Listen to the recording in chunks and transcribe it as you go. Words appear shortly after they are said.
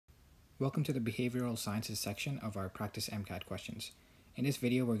Welcome to the Behavioral Sciences section of our Practice MCAT questions. In this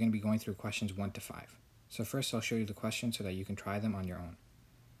video, we're going to be going through questions 1 to 5. So first, I'll show you the questions so that you can try them on your own.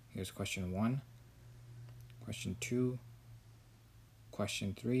 Here's question 1, question 2,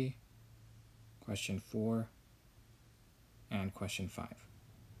 question 3, question 4, and question 5.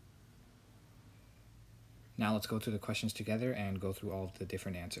 Now let's go through the questions together and go through all of the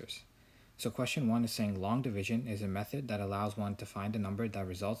different answers. So question 1 is saying long division is a method that allows one to find a number that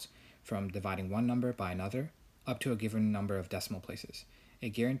results from dividing one number by another up to a given number of decimal places. It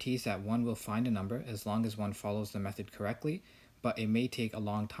guarantees that one will find a number as long as one follows the method correctly, but it may take a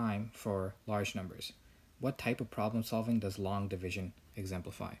long time for large numbers. What type of problem solving does long division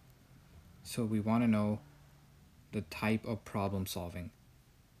exemplify? So we want to know the type of problem solving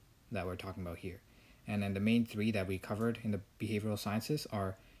that we're talking about here. And then the main three that we covered in the behavioral sciences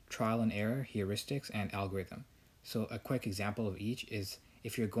are trial and error, heuristics, and algorithm. So a quick example of each is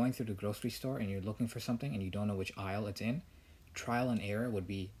if you're going through the grocery store and you're looking for something and you don't know which aisle it's in, trial and error would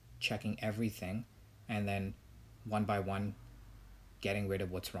be checking everything and then one by one getting rid of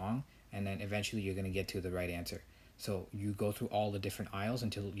what's wrong, and then eventually you're going to get to the right answer. So you go through all the different aisles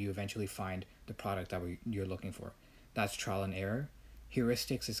until you eventually find the product that you're looking for. That's trial and error.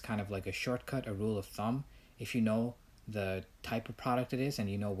 Heuristics is kind of like a shortcut, a rule of thumb. If you know the type of product it is and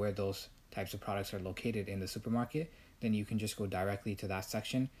you know where those types of products are located in the supermarket, then you can just go directly to that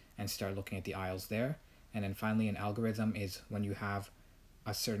section and start looking at the aisles there. And then finally, an algorithm is when you have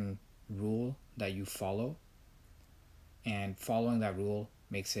a certain rule that you follow, and following that rule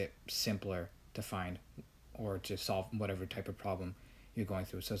makes it simpler to find or to solve whatever type of problem you're going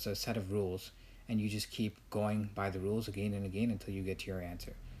through. So it's a set of rules, and you just keep going by the rules again and again until you get to your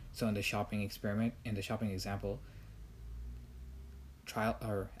answer. So in the shopping example, trial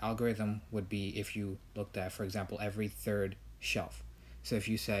or algorithm would be if you looked at, for example, every third shelf. So if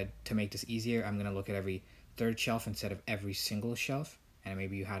you said, to make this easier, I'm going to look at every third shelf instead of every single shelf, and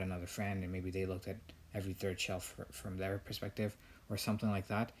maybe you had another friend and maybe they looked at every third shelf from their perspective or something like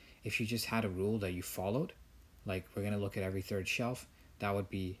that. If you just had a rule that you followed, like we're going to look at every third shelf, that would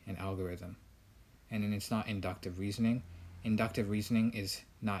be an algorithm. And then it's not inductive reasoning. Inductive reasoning is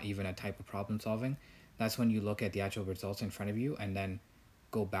not even a type of problem solving. That's when you look at the actual results in front of you and then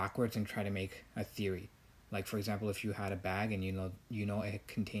go backwards and try to make a theory. Like for example, if you had a bag and you know it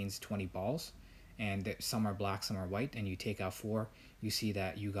contains 20 balls and some are black, some are white, and you take out 4, you see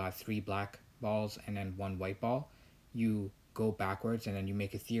that you got 3 black balls and then 1 white ball. You go backwards and then you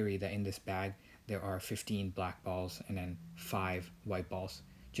make a theory that in this bag there are 15 black balls and then 5 white balls,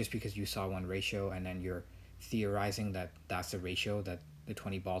 just because you saw one ratio and then you're theorizing that that's the ratio that the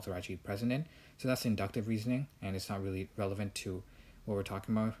 20 balls are actually present in. So that's inductive reasoning, and it's not really relevant to what we're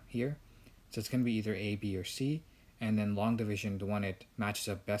talking about here. So it's going to be either A, B, or C. And then long division, the one it matches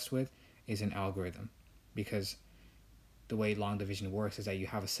up best with, is an algorithm, because the way long division works is that you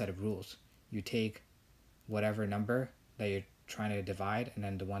have a set of rules. You take whatever number that you're trying to divide, and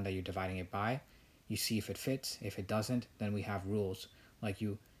then the one that you're dividing it by, you see if it fits. If it doesn't, then we have rules, like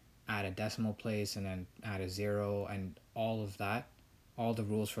you add a decimal place and then add a 0 and all of that. All the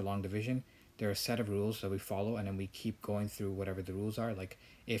rules for long division, there are a set of rules that we follow, and then we keep going through whatever the rules are. Like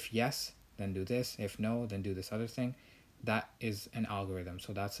if yes, then do this. If no, then do this other thing. That is an algorithm.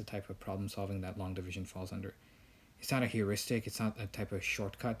 So that's the type of problem solving that long division falls under. It's not a heuristic. It's not a type of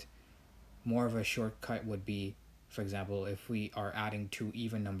shortcut. More of a shortcut would be, for example, if we are adding 2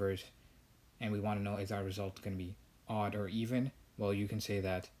 even numbers and we want to know is our result going to be odd or even, well, you can say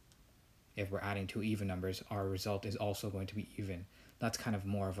that if we're adding 2 even numbers, our result is also going to be even. That's kind of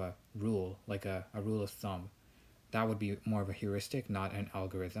more of a rule, like a rule of thumb. That would be more of a heuristic, not an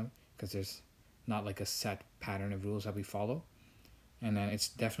algorithm, because there's not like a set pattern of rules that we follow. And then it's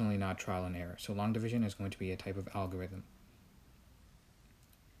definitely not trial and error. So long division is going to be a type of algorithm.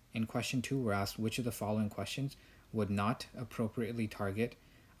 In question 2, we're asked which of the following questions would not appropriately target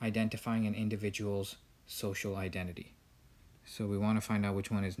identifying an individual's social identity. So we want to find out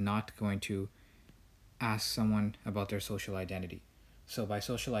which one is not going to ask someone about their social identity. So by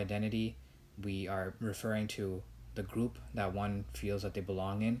social identity, we are referring to the group that one feels that they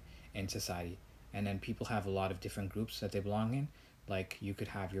belong in society. And then people have a lot of different groups that they belong in. Like you could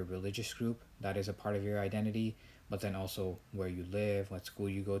have your religious group that is a part of your identity, but then also where you live, what school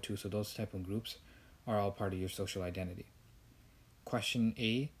you go to. So those type of groups are all part of your social identity. Question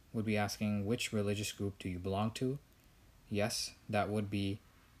A would be asking which religious group do you belong to? Yes, that would be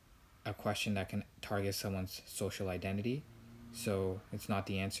a question that can target someone's social identity. So it's not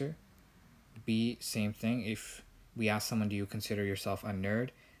the answer. B, same thing. If we ask someone, do you consider yourself a nerd?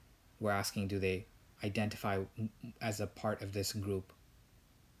 We're asking, do they identify as a part of this group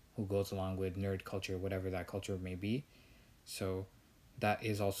who goes along with nerd culture, whatever that culture may be. So that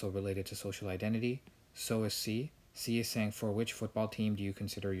is also related to social identity. So is C. C is saying, for which football team do you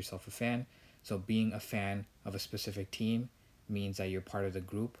consider yourself a fan? So being a fan of a specific team means that you're part of the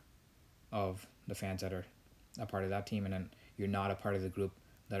group of the fans that are a part of that team, and then you're not a part of the group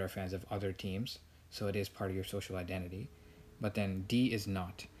that are fans of other teams. So it is part of your social identity. But then D is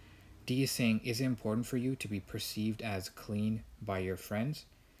not. D is saying, is it important for you to be perceived as clean by your friends?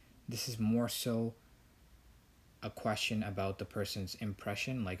 This is more so a question about the person's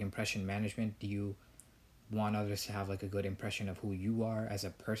impression, like impression management. Do you want others to have like a good impression of who you are as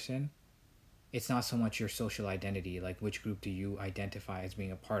a person? It's not so much your social identity, like which group do you identify as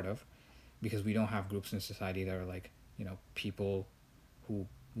being a part of, because we don't have groups in society that are like, people who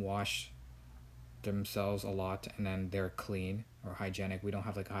wash themselves a lot and then they're clean or hygienic. We don't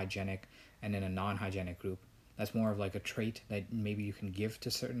have like a hygienic and then a non-hygienic group. That's more of like a trait that maybe you can give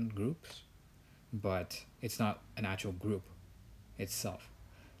to certain groups, but it's not an actual group itself.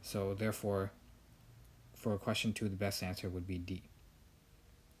 So therefore, for question 2, the best answer would be D.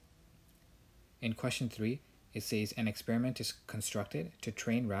 In question 3, it says an experiment is constructed to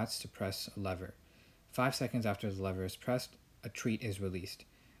train rats to press a lever. 5 seconds after the lever is pressed, a treat is released.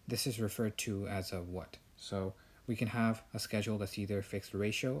 This is referred to as a what? So we can have a schedule that's either fixed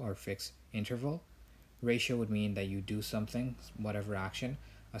ratio or fixed interval. Ratio would mean that you do something, whatever action,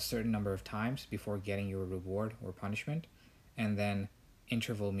 a certain number of times before getting your reward or punishment. And then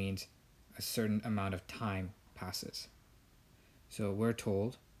interval means a certain amount of time passes. So we're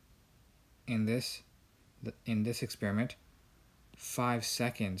told in this experiment, 5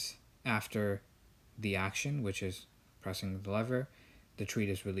 seconds after the action, which is pressing the lever, the treat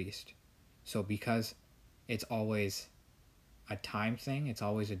is released. So because it's always a time thing, it's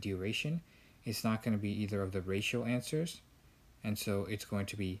always a duration, it's not going to be either of the ratio answers, and so it's going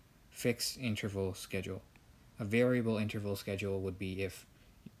to be fixed interval schedule. A variable interval schedule would be if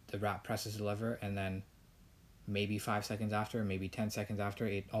the rat presses the lever and then maybe 5 seconds after, maybe 10 seconds after,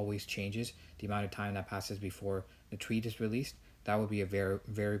 it always changes the amount of time that passes before the treat is released. That would be a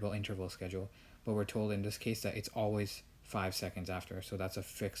variable interval schedule. But we're told in this case that it's always 5 seconds after, so that's a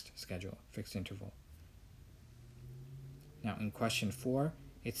fixed schedule, fixed interval. Now in question 4,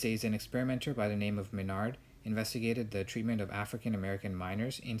 it says an experimenter by the name of Menard investigated the treatment of African American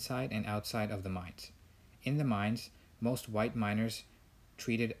miners inside and outside of the mines. In the mines, most white miners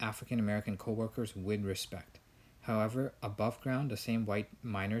treated African American co-workers with respect. However, above ground, the same white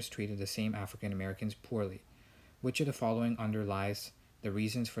miners treated the same African Americans poorly. Which of the following underlies the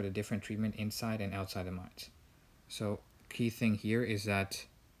reasons for the different treatment inside and outside the mines? So, key thing here is that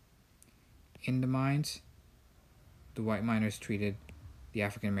in the mines, the white miners treated the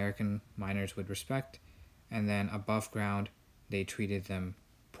African American miners with respect, and then above ground, they treated them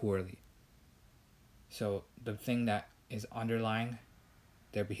poorly. So, the thing that is underlying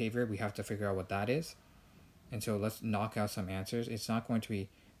their behavior, we have to figure out what that is. And so let's knock out some answers. It's not going to be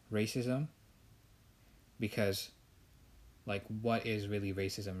racism, because like what is really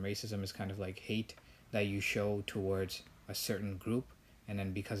racism? Racism is kind of like hate that you show towards a certain group, and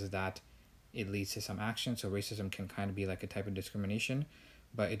then because of that it leads to some action. So racism can kind of be like a type of discrimination,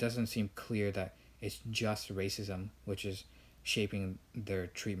 but it doesn't seem clear that it's just racism which is shaping their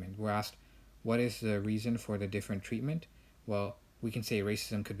treatment. We're asked, what is the reason for the different treatment? Well, we can say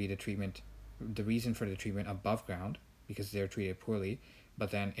racism could be the reason for the treatment above ground, because they're treated poorly. But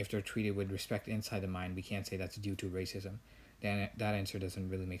then if they're treated with respect inside the mine, we can't say that's due to racism. Then that answer doesn't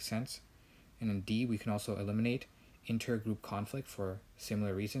really make sense. And in D, we can also eliminate intergroup conflict for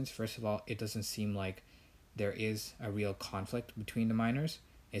similar reasons. First of all, it doesn't seem like there is a real conflict between the miners.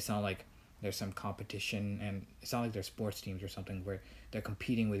 It's not like there's some competition, and it's not like they're sports teams or something where they're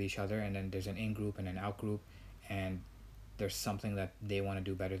competing with each other and then there's an in-group and an out-group and there's something that they want to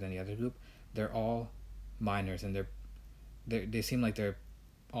do better than the other group. They're all miners, and they seem like they're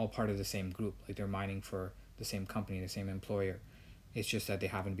all part of the same group, like they're mining for the same company, the same employer. It's just that they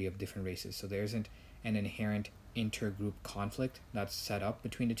happen to be of different races. So there isn't an inherent intergroup conflict that's set up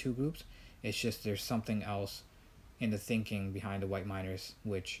between the two groups. It's just there's something else in the thinking behind the white miners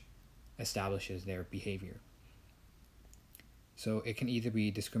which establishes their behavior. So it can either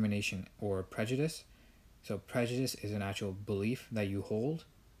be discrimination or prejudice. So prejudice is an actual belief that you hold,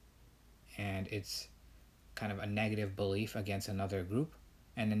 and it's kind of a negative belief against another group.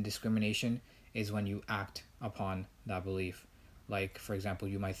 And then discrimination is when you act upon that belief. Like, for example,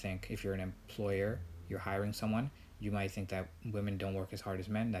 you might think, if you're an employer, you're hiring someone, you might think that women don't work as hard as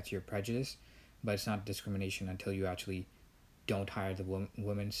men. That's your prejudice. But it's not discrimination until you actually don't hire the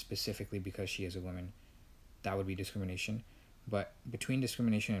woman specifically because she is a woman. That would be discrimination. But between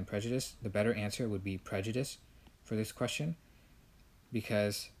discrimination and prejudice, the better answer would be prejudice for this question,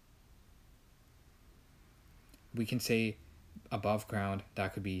 because we can say above ground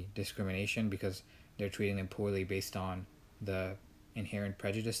that could be discrimination because they're treating them poorly based on the inherent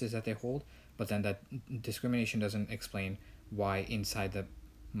prejudices that they hold. But then that discrimination doesn't explain why inside the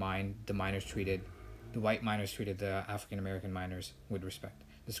mine the white miners treated the African American miners with respect.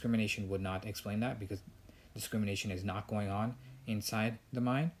 Discrimination would not explain that because discrimination is not going on inside the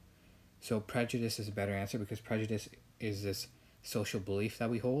mine. So prejudice is a better answer because prejudice is this social belief that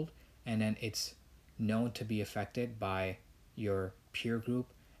we hold, and then it's known to be affected by your peer group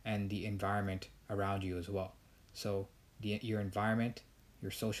and the environment around you as well. So your environment,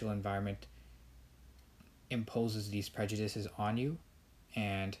 your social environment imposes these prejudices on you,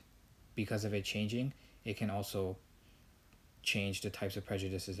 and because of it changing, it can also change the types of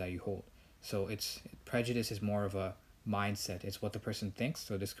prejudices that you hold. So prejudice is more of a mindset. It's what the person thinks.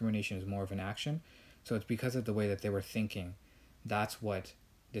 So discrimination is more of an action. So it's because of the way that they were thinking. That's what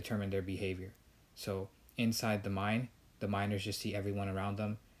determined their behavior. So inside the mine, the miners just see everyone around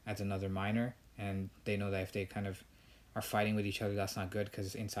them as another miner, and they know that if they kind of are fighting with each other, that's not good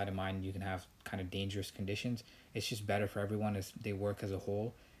because inside a mine you can have kind of dangerous conditions. It's just better for everyone if they work as a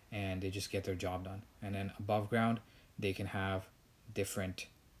whole and they just get their job done. And then above ground, they can have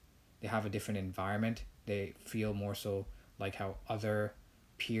they have a different environment. They feel more so like how other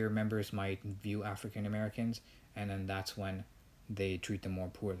peer members might view African Americans, and then that's when they treat them more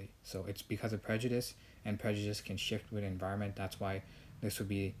poorly. So it's because of prejudice, and prejudice can shift with environment. That's why this would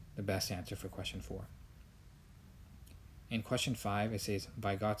be the best answer for question 4. In question 5, it says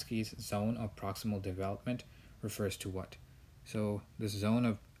Vygotsky's zone of proximal development refers to what? So this zone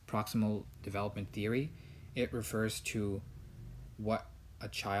of proximal development theory, it refers to what a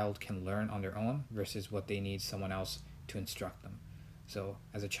child can learn on their own versus what they need someone else to instruct them. So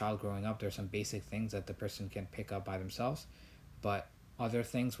as a child growing up, there's some basic things that the person can pick up by themselves, but other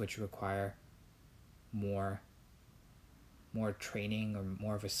things which require more training or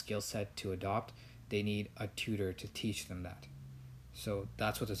more of a skill set to adopt, they need a tutor to teach them that. So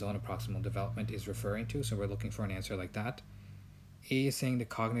that's what the zone of proximal development is referring to. So we're looking for an answer like that. A is saying the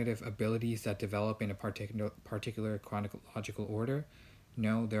cognitive abilities that develop in a particular chronological order.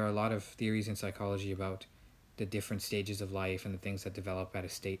 No, there are a lot of theories in psychology about the different stages of life and the things that develop at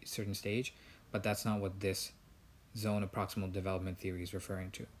a certain stage, but that's not what this zone of proximal development theory is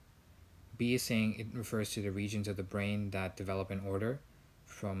referring to. B is saying it refers to the regions of the brain that develop in order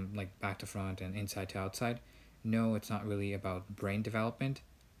from like back to front and inside to outside. No, it's not really about brain development.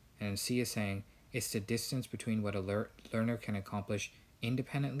 And C is saying it's the distance between what a learner can accomplish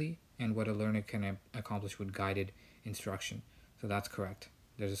independently and what a learner can accomplish with guided instruction. So that's correct.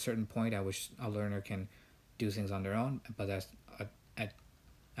 There's a certain point at which a learner can do things on their own, but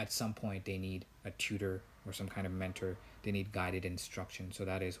at some point they need a tutor or some kind of mentor. They need guided instruction. So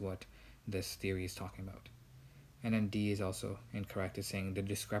that is what this theory is talking about. And then D is also incorrect. It's saying the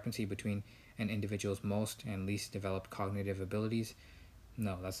discrepancy between an individual's most and least developed cognitive abilities.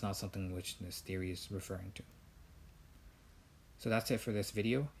 No, that's not something which this theory is referring to. So that's it for this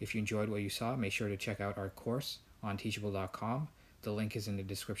video. If you enjoyed what you saw, make sure to check out our course on teachable.com. The link is in the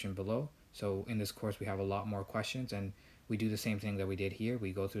description below. So in this course we have a lot more questions, and we do the same thing that we did here.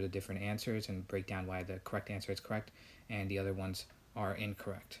 We go through the different answers and break down why the correct answer is correct and the other ones are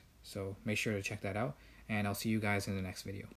incorrect. So make sure to check that out, and I'll see you guys in the next video.